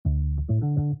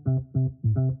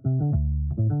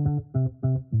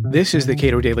This is the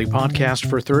Cato Daily Podcast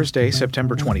for Thursday,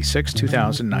 September 26,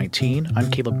 2019. I'm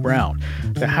Caleb Brown.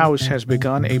 The House has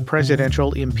begun a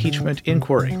presidential impeachment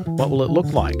inquiry. What will it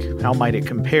look like? How might it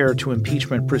compare to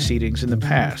impeachment proceedings in the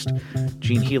past?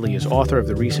 Gene Healy is author of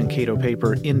the recent Cato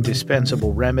paper,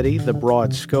 Indispensable Remedy, the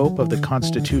Broad Scope of the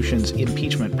Constitution's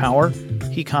Impeachment Power.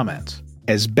 He comments.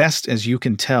 As best as you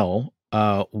can tell,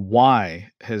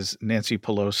 why has Nancy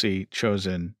Pelosi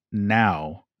chosen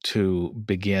now to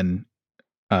begin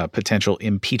potential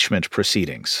impeachment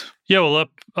proceedings? Yeah, well,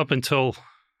 up until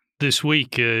this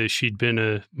week, she'd been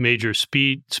a major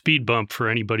speed bump for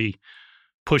anybody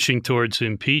pushing towards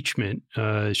impeachment.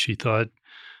 She thought,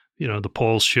 the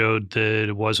polls showed that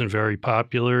it wasn't very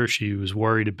popular. She was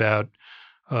worried about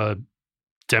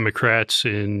Democrats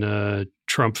in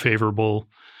Trump-favorable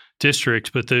districts,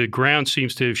 but the ground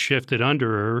seems to have shifted under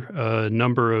her. A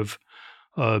number of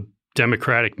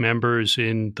Democratic members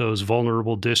in those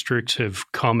vulnerable districts have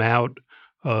come out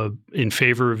in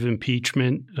favor of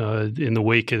impeachment in the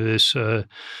wake of this.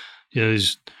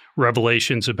 There's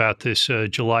revelations about this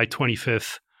July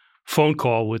 25th phone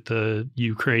call with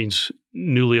Ukraine's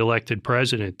newly elected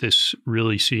president. This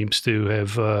really seems to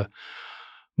have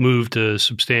moved a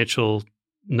substantial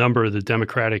number of the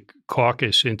Democratic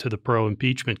caucus into the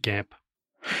pro-impeachment camp.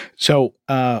 So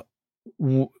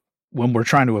when we're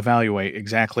trying to evaluate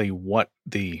exactly what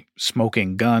the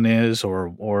smoking gun is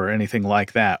or anything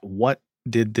like that, what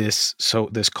did this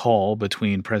call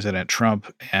between President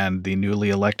Trump and the newly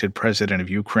elected president of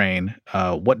Ukraine,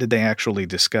 what did they actually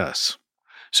discuss?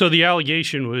 So the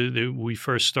allegation that we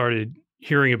first started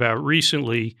hearing about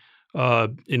recently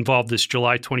involved this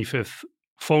July 25th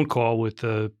phone call with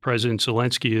President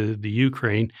Zelensky of the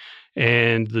Ukraine.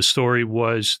 And the story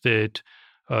was that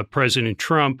President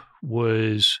Trump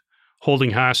was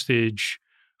holding hostage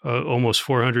almost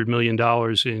 $400 million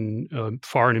in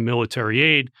foreign and military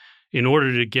aid in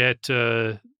order to get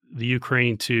the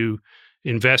Ukraine to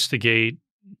investigate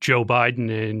Joe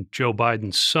Biden and Joe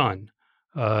Biden's son.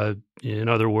 In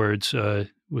other words,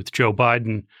 with Joe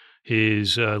Biden,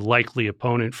 his likely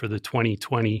opponent for the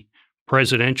 2020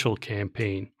 presidential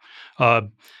campaign.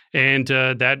 And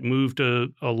that moved a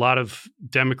lot of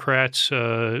Democrats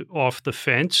off the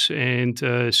fence and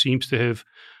seems to have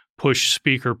pushed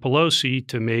Speaker Pelosi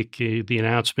to make the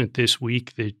announcement this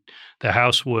week that the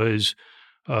House was,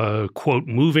 quote,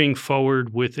 moving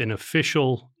forward with an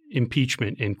official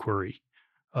impeachment inquiry.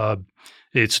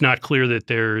 It's not clear that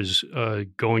there's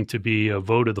going to be a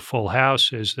vote of the full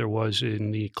House, as there was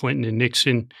in the Clinton and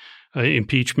Nixon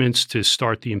impeachments, to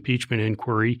start the impeachment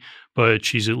inquiry, but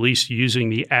she's at least using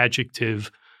the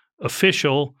adjective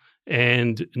official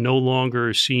and no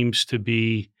longer seems to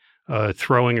be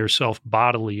throwing herself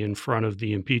bodily in front of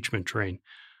the impeachment train.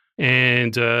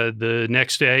 And the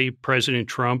next day, President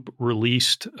Trump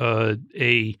released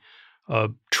a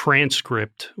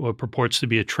transcript, or purports to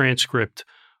be a transcript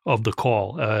of the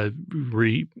call,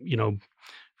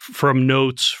 from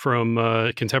notes, from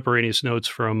contemporaneous notes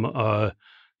from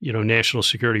national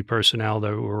security personnel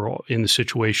that were in the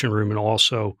Situation Room and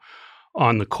also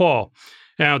on the call.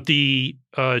 Now, the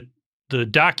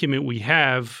document we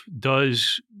have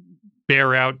does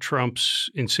bear out Trump's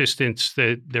insistence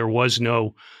that there was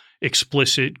no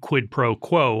explicit quid pro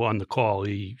quo on the call.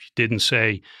 He didn't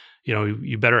say,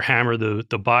 you better hammer the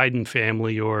Biden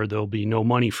family or there'll be no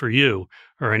money for you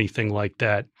or anything like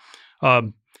that.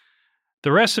 The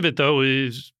rest of it, though,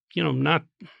 is,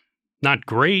 not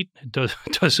great. It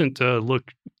doesn't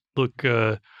look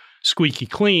squeaky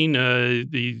clean.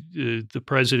 The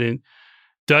president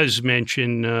does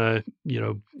mention,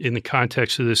 in the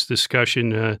context of this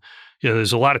discussion,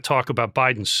 there's a lot of talk about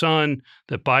Biden's son,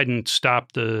 that Biden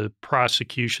stopped the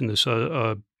prosecution, this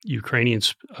Ukrainian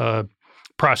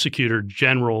prosecutor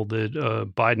general that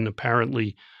Biden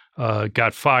apparently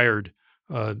got fired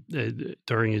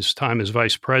during his time as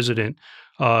vice president,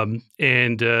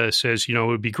 and says, it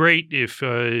would be great if,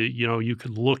 you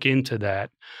could look into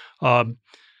that. On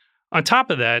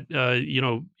top of that,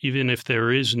 even if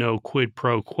there is no quid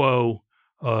pro quo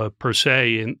per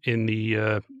se in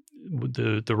the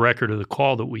record of the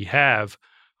call that we have,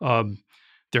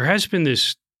 there has been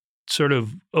this sort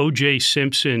of O.J.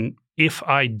 Simpson, if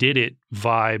I did it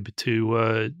vibe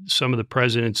to some of the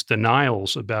president's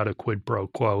denials about a quid pro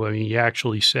quo. I mean, he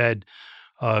actually said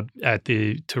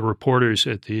to reporters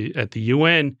at the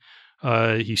UN,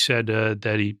 he said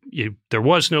that there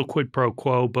was no quid pro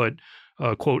quo, but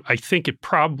quote, I think it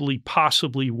probably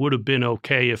possibly would have been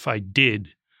okay if I did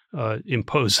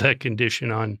impose that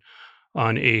condition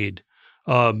on aid.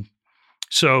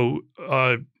 So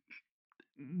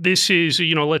this is,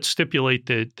 let's stipulate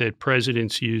that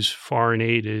presidents use foreign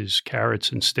aid as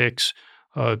carrots and sticks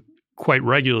quite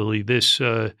regularly. This,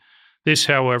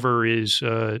 however, is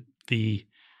the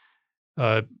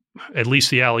at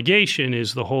least the allegation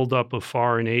is the holdup of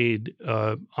foreign aid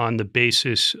on the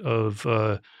basis of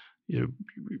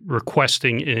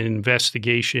requesting an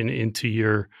investigation into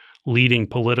your leading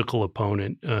political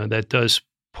opponent. That does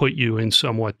put you in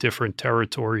somewhat different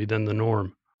territory than the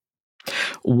norm.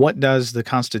 What does the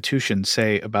Constitution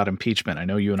say about impeachment? I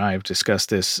know you and I have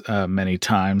discussed this many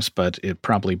times, but it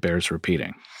probably bears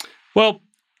repeating. Well,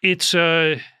 it's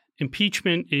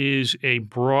impeachment is a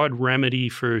broad remedy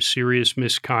for serious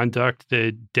misconduct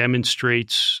that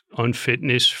demonstrates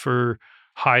unfitness for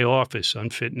high office,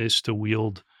 unfitness to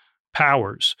wield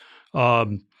powers.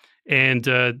 And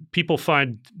people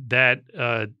find that,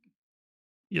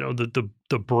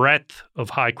 the breadth of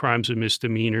high crimes and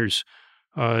misdemeanors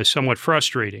somewhat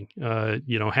frustrating.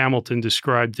 Hamilton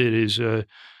described it as,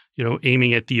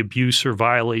 aiming at the abuse or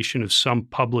violation of some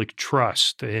public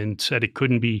trust, and said it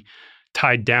couldn't be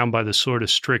tied down by the sort of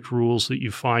strict rules that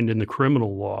you find in the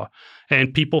criminal law.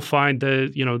 And people find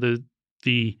the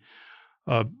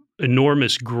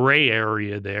enormous gray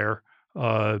area there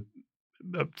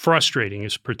frustrating,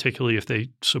 is particularly if they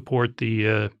support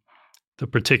the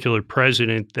particular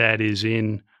president that is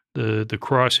in the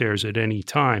crosshairs at any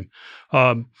time.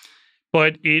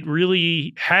 But it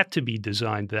really had to be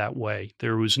designed that way.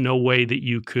 There was no way that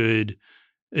you could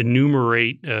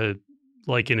enumerate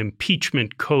like an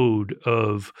impeachment code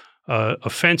of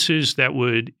offenses that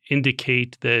would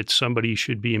indicate that somebody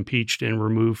should be impeached and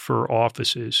removed for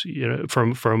offices,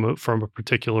 from a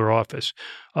particular office.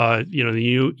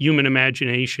 The human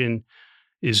imagination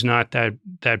is not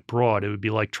that broad. It would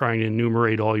be like trying to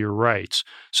enumerate all your rights.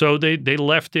 So they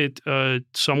left it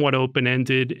somewhat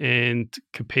open-ended and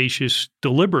capacious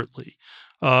deliberately.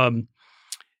 And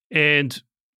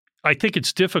I think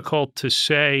it's difficult to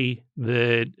say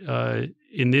that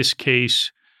in this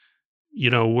case,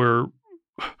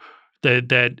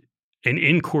 that an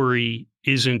inquiry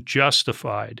isn't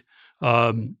justified.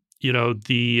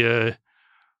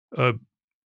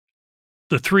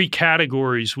 The three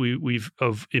categories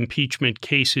of impeachment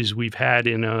cases we've had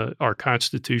in our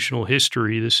constitutional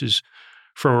history. This is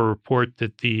from a report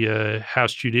that the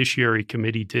House Judiciary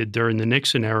Committee did during the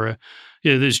Nixon era.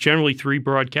 There's generally three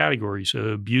broad categories: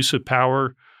 abuse of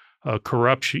power,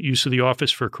 corruption, use of the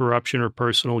office for corruption or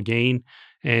personal gain,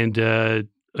 and a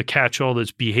catch-all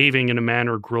that's behaving in a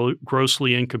manner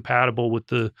grossly incompatible with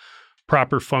the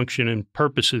proper function and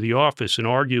purpose of the office. And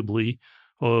arguably,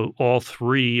 all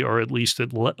three are at least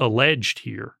alleged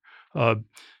here.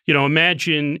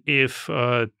 Imagine if,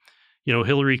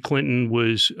 Hillary Clinton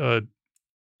was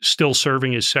still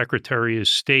serving as Secretary of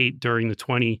State during the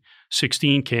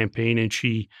 2016 campaign, and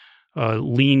she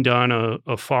leaned on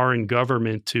a foreign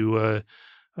government to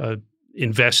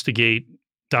investigate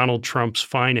Donald Trump's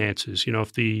finances.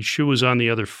 If the shoe was on the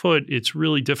other foot, it's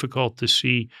really difficult to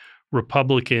see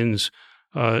Republicans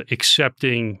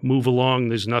accepting move along,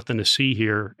 there's nothing to see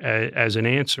here as an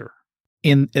answer.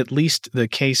 In at least the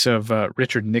case of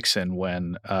Richard Nixon,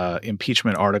 when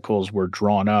impeachment articles were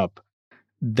drawn up,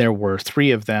 there were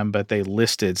three of them, but they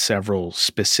listed several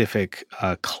specific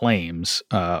claims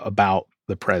about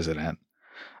the president.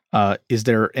 Is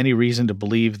there any reason to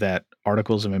believe that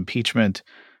articles of impeachment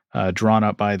drawn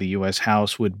up by the U.S.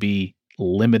 House would be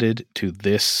limited to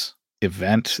this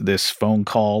event, this phone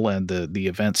call, and the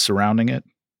events surrounding it?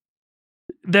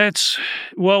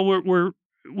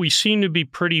 We seem to be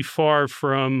pretty far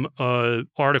from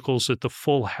articles that the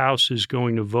full House is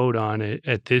going to vote on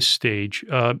at this stage,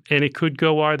 and it could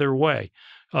go either way.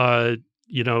 At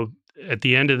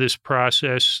the end of this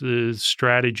process, the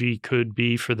strategy could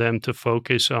be for them to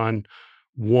focus on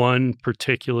one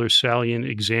particular salient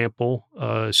example,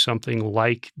 something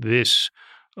like this.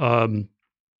 The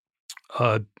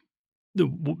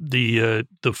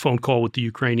phone call with the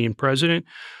Ukrainian president,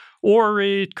 or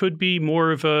it could be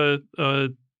more of a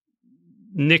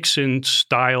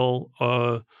Nixon-style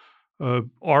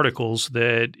articles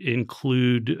that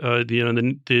include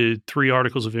the three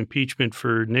articles of impeachment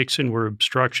for Nixon were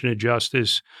obstruction of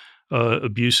justice,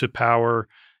 abuse of power,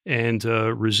 and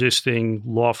resisting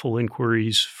lawful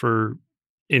inquiries for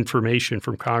information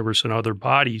from Congress and other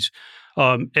bodies.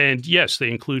 And yes,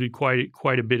 they included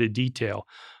quite a bit of detail.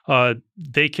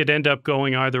 They could end up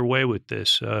going either way with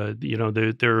this.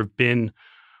 There have been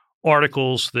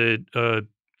articles that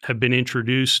have been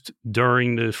introduced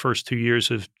during the first 2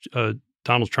 years of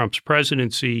Donald Trump's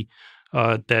presidency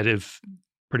that have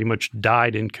pretty much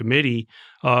died in committee,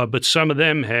 but some of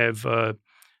them have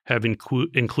have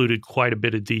included quite a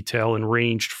bit of detail and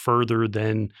ranged further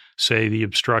than, say, the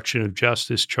obstruction of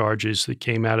justice charges that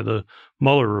came out of the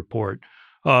Mueller report.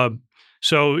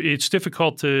 So it's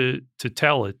difficult to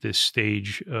tell at this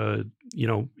stage,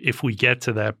 if we get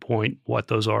to that point, what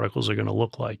those articles are going to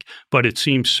look like. But it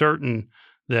seems certain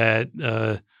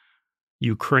that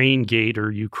Ukraine Gate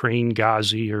or Ukraine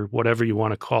Ghazi or whatever you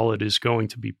want to call it is going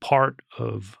to be part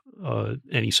of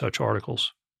any such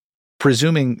articles.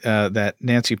 Presuming that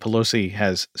Nancy Pelosi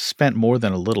has spent more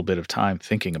than a little bit of time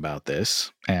thinking about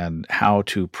this and how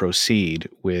to proceed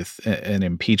with an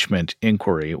impeachment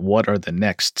inquiry, what are the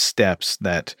next steps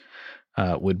that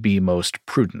would be most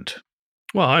prudent?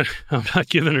 Well, I'm not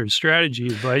giving her strategy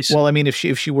advice. Well, I mean, if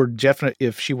she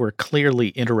were clearly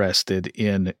interested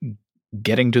in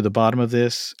getting to the bottom of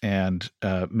this and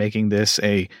making this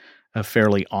a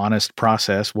fairly honest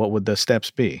process, what would the steps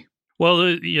be? Well,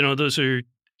 those are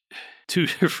two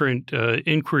different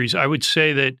inquiries. I would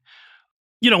say that,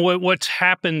 what's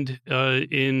happened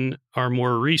in our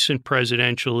more recent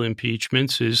presidential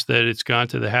impeachments is that it's gone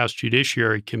to the House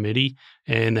Judiciary Committee,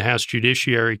 and the House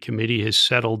Judiciary Committee has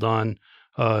settled on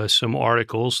some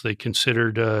articles. They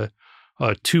considered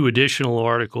two additional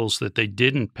articles that they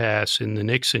didn't pass in the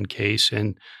Nixon case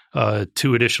and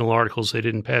two additional articles they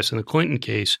didn't pass in the Clinton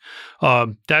case.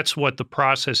 That's what the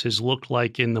process has looked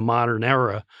like in the modern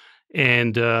era.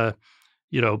 And but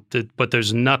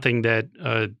there's nothing that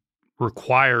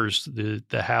requires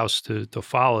the House to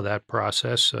follow that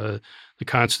process. The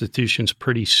Constitution's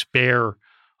pretty spare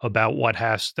about what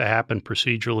has to happen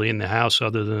procedurally in the House,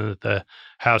 other than that the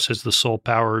House has the sole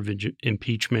power of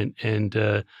impeachment and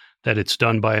that it's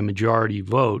done by a majority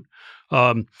vote.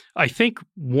 I think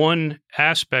one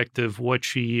aspect of what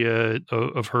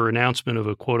of her announcement of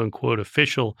a quote unquote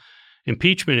official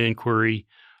impeachment inquiry,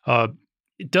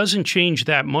 it doesn't change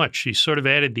that much. She sort of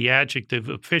added the adjective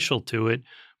official to it,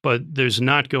 but there's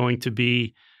not going to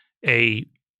be a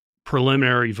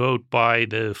preliminary vote by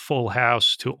the full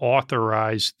House to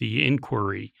authorize the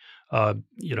inquiry,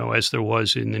 as there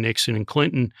was in the Nixon and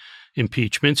Clinton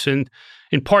impeachments. And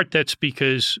in part, that's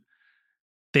because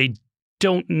they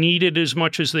don't need it as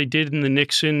much as they did in the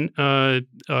Nixon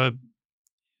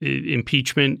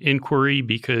impeachment inquiry,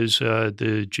 because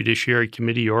the Judiciary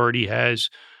Committee already has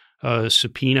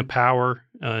subpoena power.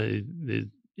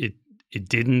 It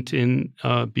didn't in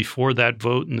before that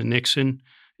vote in the Nixon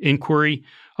inquiry,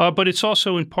 but it's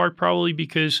also in part probably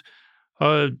because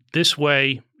this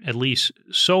way, at least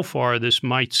so far, this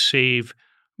might save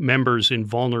members in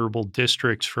vulnerable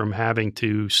districts from having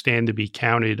to stand to be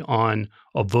counted on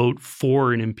a vote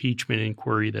for an impeachment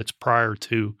inquiry that's prior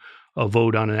to a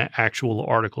vote on an actual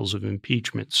articles of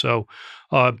impeachment. So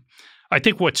I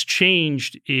think what's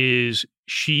changed is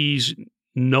she's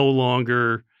no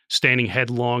longer standing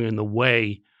headlong in the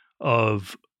way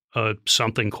of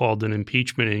something called an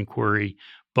impeachment inquiry,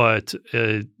 but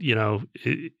it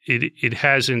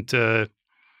hasn't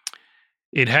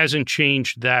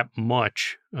changed that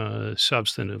much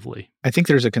substantively. I think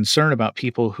there's a concern about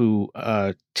people who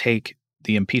take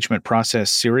the impeachment process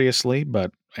seriously,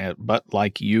 but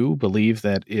like you, believe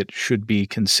that it should be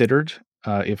considered,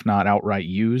 if not outright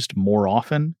used, more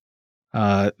often.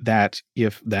 That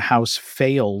if the House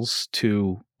fails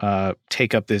to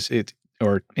taking up this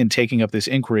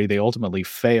inquiry, they ultimately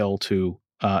fail to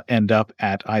end up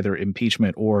at either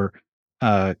impeachment or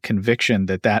conviction,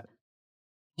 that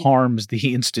harms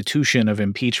the institution of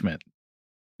impeachment.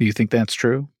 Do you think that's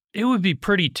true? It would be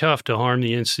pretty tough to harm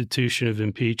the institution of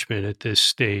impeachment at this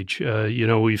stage.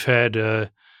 We've had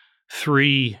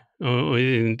three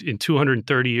in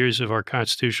 230 years of our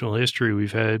constitutional history,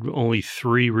 we've had only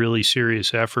three really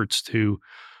serious efforts to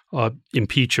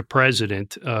impeach a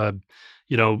president.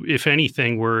 If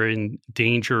anything, we're in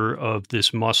danger of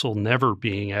this muscle never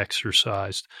being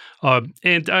exercised.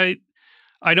 And I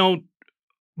don't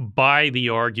buy the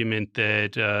argument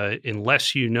that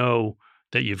unless you know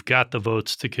that you've got the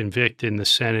votes to convict in the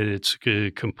Senate, it's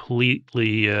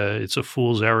completely it's a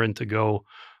fool's errand to go,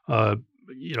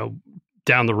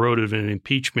 down the road of an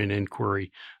impeachment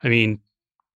inquiry. I mean,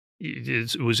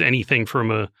 it was anything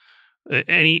from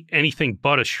anything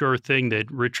but a sure thing that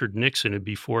Richard Nixon would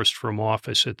be forced from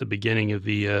office at the beginning of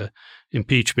the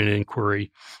impeachment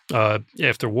inquiry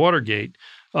after Watergate.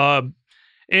 Moreover,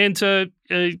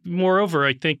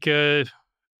 I think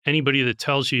anybody that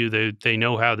tells you that they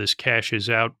know how this cashes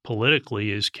out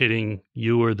politically is kidding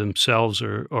you or themselves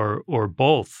or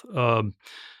both.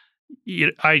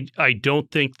 I don't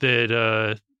think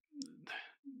that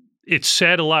it's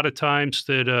said a lot of times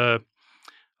that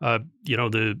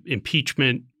the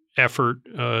impeachment effort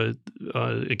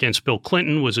against Bill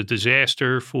Clinton was a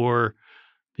disaster for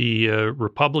the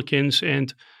Republicans.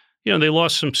 And, they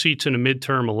lost some seats in a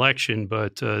midterm election,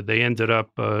 but they ended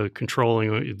up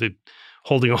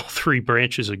holding all three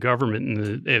branches of government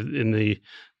in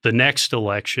the next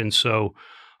election. So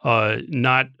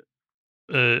not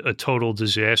a total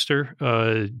disaster.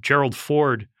 Gerald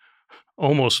Ford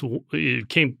almost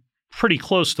came pretty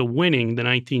close to winning the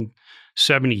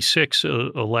 1976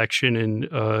 election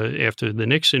and after the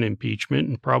Nixon impeachment,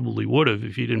 and probably would have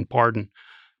if he didn't pardon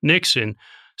Nixon.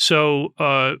 So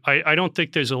I don't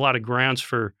think there's a lot of grounds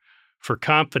for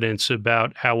confidence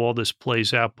about how all this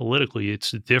plays out politically.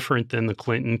 It's different than the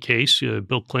Clinton case.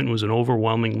 Bill Clinton was an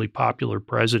overwhelmingly popular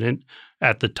president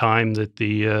at the time that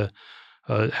the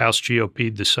House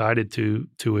GOP decided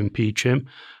to impeach him.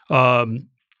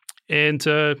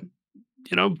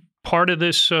 Part of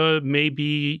this may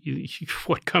be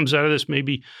what comes out of this may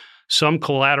be some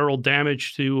collateral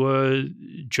damage to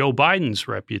Joe Biden's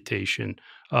reputation.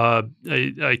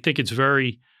 I think it's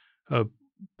very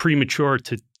premature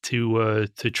to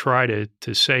try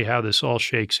to say how this all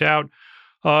shakes out.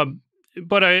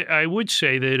 But I would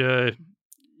say that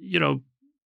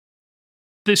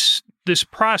this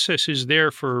process is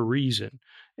there for a reason,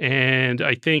 and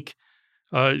I think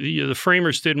the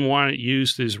framers didn't want it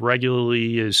used as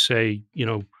regularly as, say,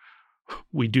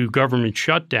 we do government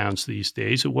shutdowns these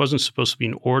days. It wasn't supposed to be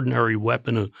an ordinary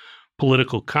weapon of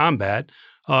political combat,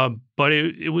 but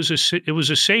it was a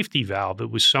safety valve.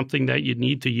 It was something that you'd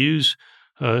need to use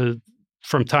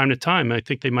from time to time. I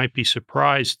think they might be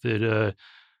surprised that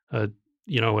at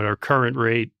our current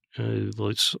rate,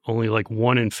 it's only like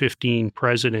 1 in 15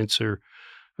 presidents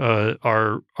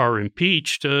are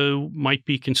impeached. Might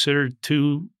be considered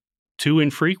too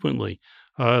infrequently.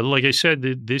 Like I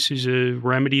said, this is a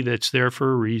remedy that's there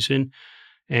for a reason,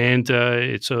 and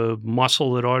it's a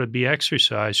muscle that ought to be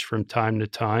exercised from time to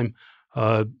time.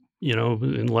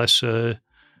 Unless so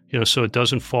it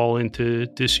doesn't fall into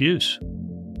disuse.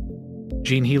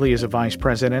 Gene Healy is a vice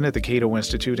president at the Cato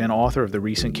Institute and author of the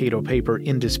recent Cato paper,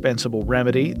 Indispensable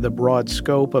Remedy: The Broad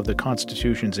Scope of the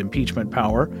Constitution's Impeachment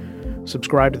Power.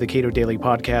 Subscribe to the Cato Daily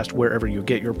Podcast wherever you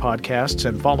get your podcasts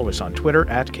and follow us on Twitter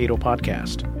 @Cato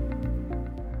Podcast.